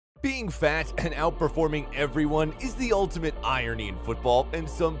Being fat and outperforming everyone is the ultimate irony in football, and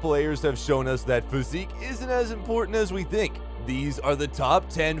some players have shown us that physique isn't as important as we think. These are the top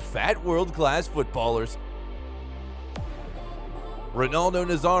 10 fat world-class footballers. Ronaldo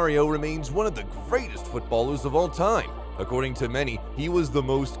Nazario remains one of the greatest footballers of all time. According to many, he was the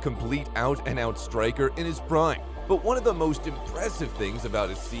most complete out-and-out striker in his prime. But one of the most impressive things about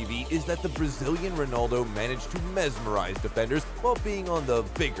his CV is that the Brazilian Ronaldo managed to mesmerize defenders while being on the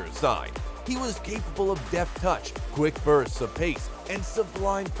bigger side. He was capable of deft touch, quick bursts of pace, and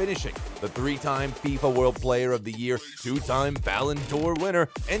sublime finishing. The 3-time FIFA World Player of the Year, 2-time Ballon d'Or winner,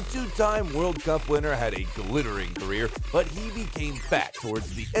 and 2-time World Cup winner had a glittering career, but he became fat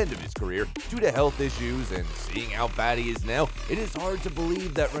towards the end of his career due to health issues, and seeing how fat he is now, it is hard to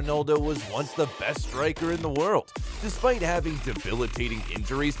believe that Ronaldo was once the best striker in the world. Despite having debilitating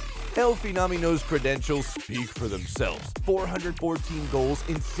injuries, El Fenomeno's credentials speak for themselves. 414 goals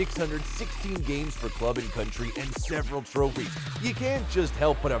in 616 games for club and country and several trophies. You can't just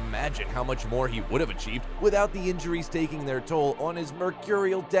help but imagine how much more he would have achieved without the injuries taking their toll on his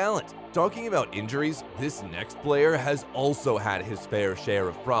mercurial talent. Talking about injuries, this next player has also had his fair share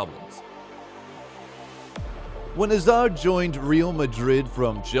of problems. When Hazard joined Real Madrid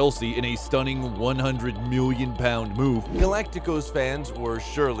from Chelsea in a stunning £100 million move, Galacticos fans were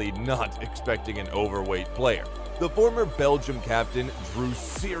surely not expecting an overweight player. The former Belgium captain drew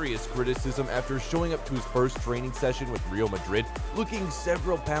serious criticism after showing up to his first training session with Real Madrid, looking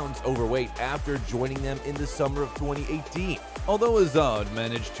several pounds overweight after joining them in the summer of 2018. Although Hazard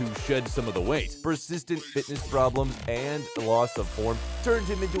managed to shed some of the weight, persistent fitness problems and loss of form turned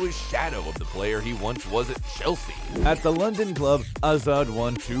him into a shadow of the player he once was at Chelsea. At the London club, Hazard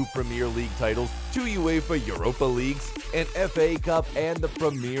won 2 Premier League titles, 2 UEFA Europa Leagues, an FA Cup, and the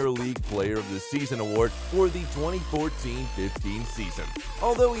Premier League Player of the Season award for the 2014-15 season.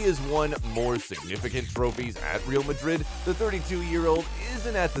 Although he has won more significant trophies at Real Madrid, the 32-year-old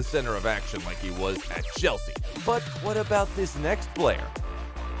isn't at the center of action like he was at Chelsea. But what about this next player?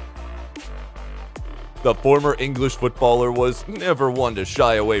 The former English footballer was never one to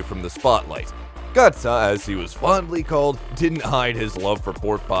shy away from the spotlight. Gatsa, as he was fondly called, didn't hide his love for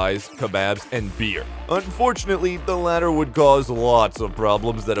pork pies, kebabs, and beer. Unfortunately, the latter would cause lots of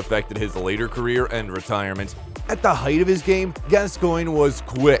problems that affected his later career and retirement. At the height of his game, Gascoigne was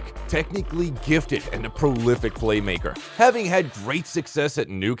quick, technically gifted, and a prolific playmaker. Having had great success at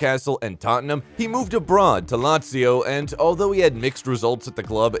Newcastle and Tottenham, he moved abroad to Lazio, and although he had mixed results at the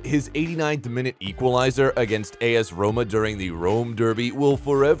club, his 89th minute equalizer against AS Roma during the Rome Derby will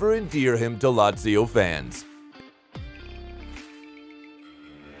forever endear him to Lazio fans.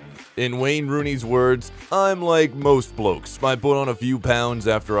 In Wayne Rooney's words, "I'm like most blokes, I put on a few pounds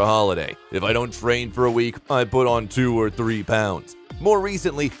after a holiday. If I don't train for a week, I put on 2 or 3 pounds." More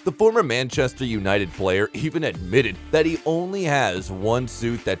recently, the former Manchester United player even admitted that he only has one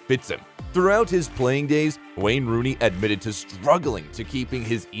suit that fits him. Throughout his playing days, Wayne Rooney admitted to struggling to keeping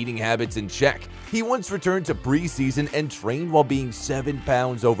his eating habits in check. He once returned to preseason and trained while being 7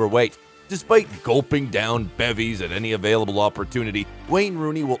 pounds overweight. Despite gulping down bevies at any available opportunity, Wayne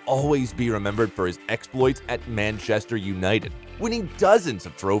Rooney will always be remembered for his exploits at Manchester United, winning dozens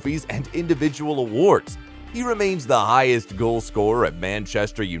of trophies and individual awards. He remains the highest goal scorer at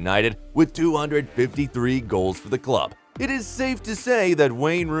Manchester United with 253 goals for the club. It is safe to say that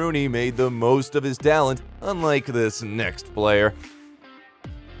Wayne Rooney made the most of his talent, unlike this next player.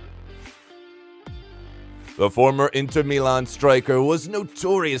 The former Inter Milan striker was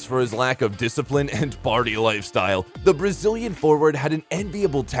notorious for his lack of discipline and party lifestyle. The Brazilian forward had an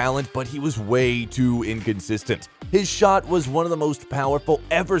enviable talent, but he was way too inconsistent. His shot was one of the most powerful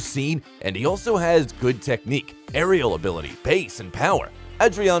ever seen, and he also has good technique, aerial ability, pace, and power.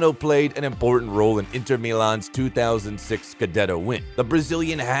 Adriano played an important role in Inter Milan's 2006 Scudetto win. The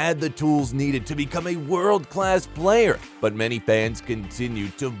Brazilian had the tools needed to become a world-class player, but many fans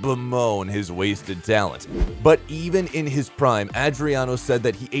continued to bemoan his wasted talent. But even in his prime, Adriano said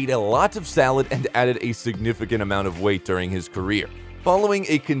that he ate a lot of salad and added a significant amount of weight during his career. Following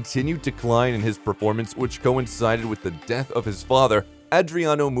a continued decline in his performance, which coincided with the death of his father,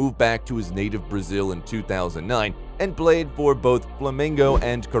 Adriano moved back to his native Brazil in 2009 and played for both Flamengo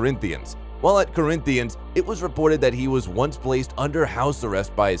and Corinthians. While at Corinthians, it was reported that he was once placed under house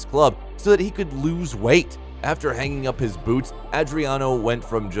arrest by his club so that he could lose weight. After hanging up his boots, Adriano went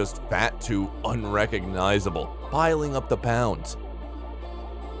from just fat to unrecognizable, piling up the pounds.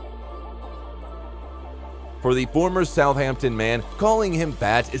 For the former Southampton man, calling him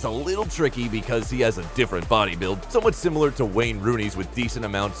fat is a little tricky because he has a different body build, somewhat similar to Wayne Rooney's with decent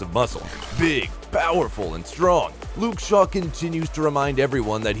amounts of muscle. Big, powerful, and strong, Luke Shaw continues to remind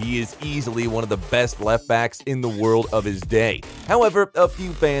everyone that he is easily one of the best left backs in the world of his day. However, a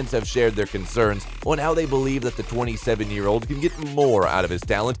few fans have shared their concerns on how they believe that the 27-year-old can get more out of his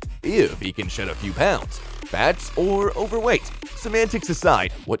talent if he can shed a few pounds. Fat or overweight? Semantics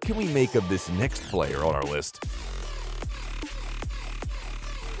aside, what can we make of this next player on our list?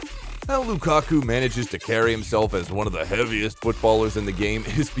 How Lukaku manages to carry himself as one of the heaviest footballers in the game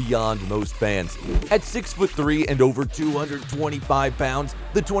is beyond most fans. At 6'3" and over 225 pounds,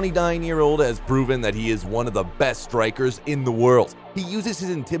 the 29-year-old has proven that he is one of the best strikers in the world. He uses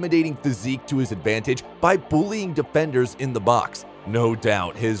his intimidating physique to his advantage by bullying defenders in the box. No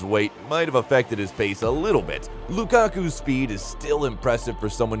doubt his weight might have affected his pace a little bit. Lukaku's speed is still impressive for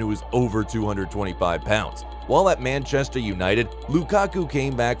someone who is over 225 pounds. While at Manchester United, Lukaku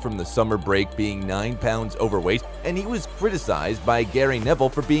came back from the summer break being 9 pounds overweight, and he was criticized by Gary Neville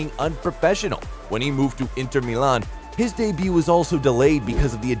for being unprofessional. When he moved to Inter Milan, his debut was also delayed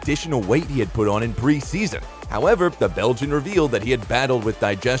because of the additional weight he had put on in pre-season. However, the Belgian revealed that he had battled with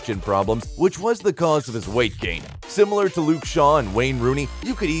digestion problems, which was the cause of his weight gain. Similar to Luke Shaw and Wayne Rooney,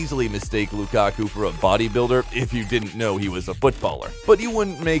 you could easily mistake Lukaku for a bodybuilder if you didn't know he was a footballer. But you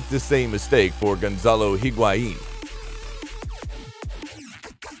wouldn't make the same mistake for Gonzalo Higuain.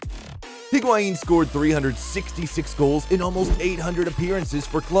 Higuain scored 366 goals in almost 800 appearances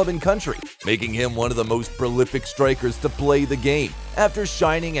for club and country, making him one of the most prolific strikers to play the game. After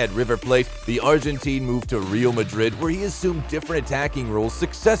shining at River Plate, the Argentine moved to Real Madrid, where he assumed different attacking roles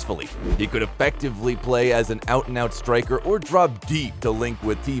successfully. He could effectively play as an out-and-out striker or drop deep to link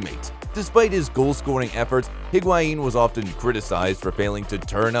with teammates. Despite his goal-scoring efforts, Higuain was often criticized for failing to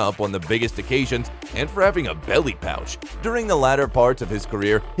turn up on the biggest occasions and for having a belly pouch. During the latter parts of his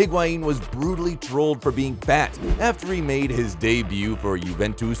career, Higuain was brutally trolled for being fat. After he made his debut for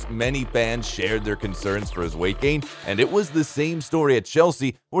Juventus, many fans shared their concerns for his weight gain, and it was the same story at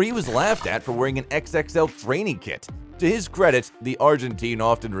Chelsea, where he was laughed at for wearing an XXL training kit. To his credit, the Argentine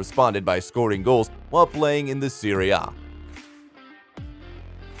often responded by scoring goals while playing in the Serie A.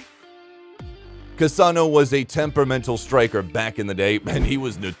 Cassano was a temperamental striker back in the day, and he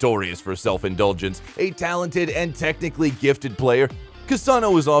was notorious for self-indulgence. A talented and technically gifted player,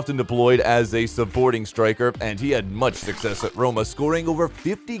 Cassano was often deployed as a supporting striker, and he had much success at Roma, scoring over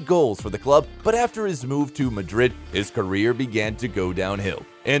 50 goals for the club. But after his move to Madrid, his career began to go downhill.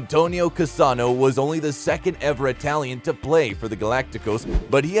 Antonio Cassano was only the second ever Italian to play for the Galacticos,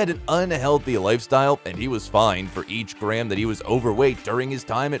 but he had an unhealthy lifestyle, and he was fined for each gram that he was overweight during his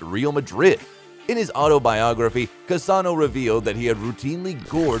time at Real Madrid. In his autobiography, Cassano revealed that he had routinely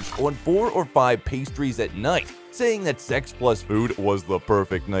gorged on 4 or 5 pastries at night, saying that sex plus food was the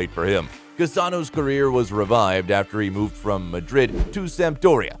perfect night for him. Cassano's career was revived after he moved from Madrid to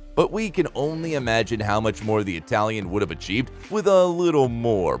Sampdoria, but we can only imagine how much more the Italian would have achieved with a little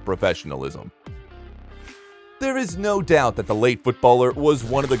more professionalism. There is no doubt that the late footballer was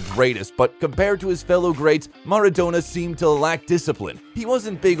one of the greatest, but compared to his fellow greats, Maradona seemed to lack discipline. He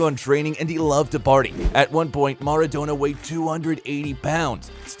wasn't big on training and he loved to party. At one point, Maradona weighed 280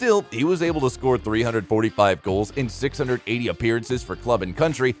 pounds. Still, he was able to score 345 goals in 680 appearances for club and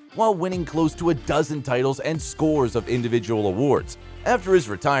country, while winning close to a dozen titles and scores of individual awards. After his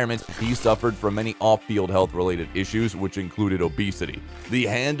retirement, he suffered from many off-field health-related issues, which included obesity. The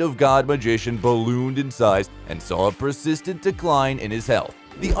hand of God magician ballooned in size and saw a persistent decline in his health.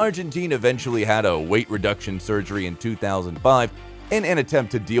 The Argentine eventually had a weight reduction surgery in 2005 in an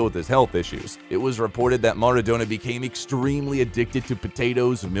attempt to deal with his health issues. It was reported that Maradona became extremely addicted to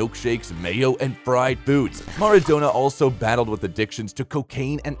potatoes, milkshakes, mayo, and fried foods. Maradona also battled with addictions to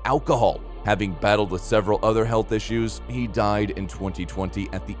cocaine and alcohol. Having battled with several other health issues, he died in 2020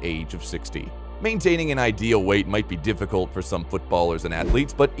 at the age of 60. Maintaining an ideal weight might be difficult for some footballers and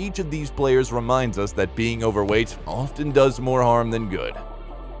athletes, but each of these players reminds us that being overweight often does more harm than good.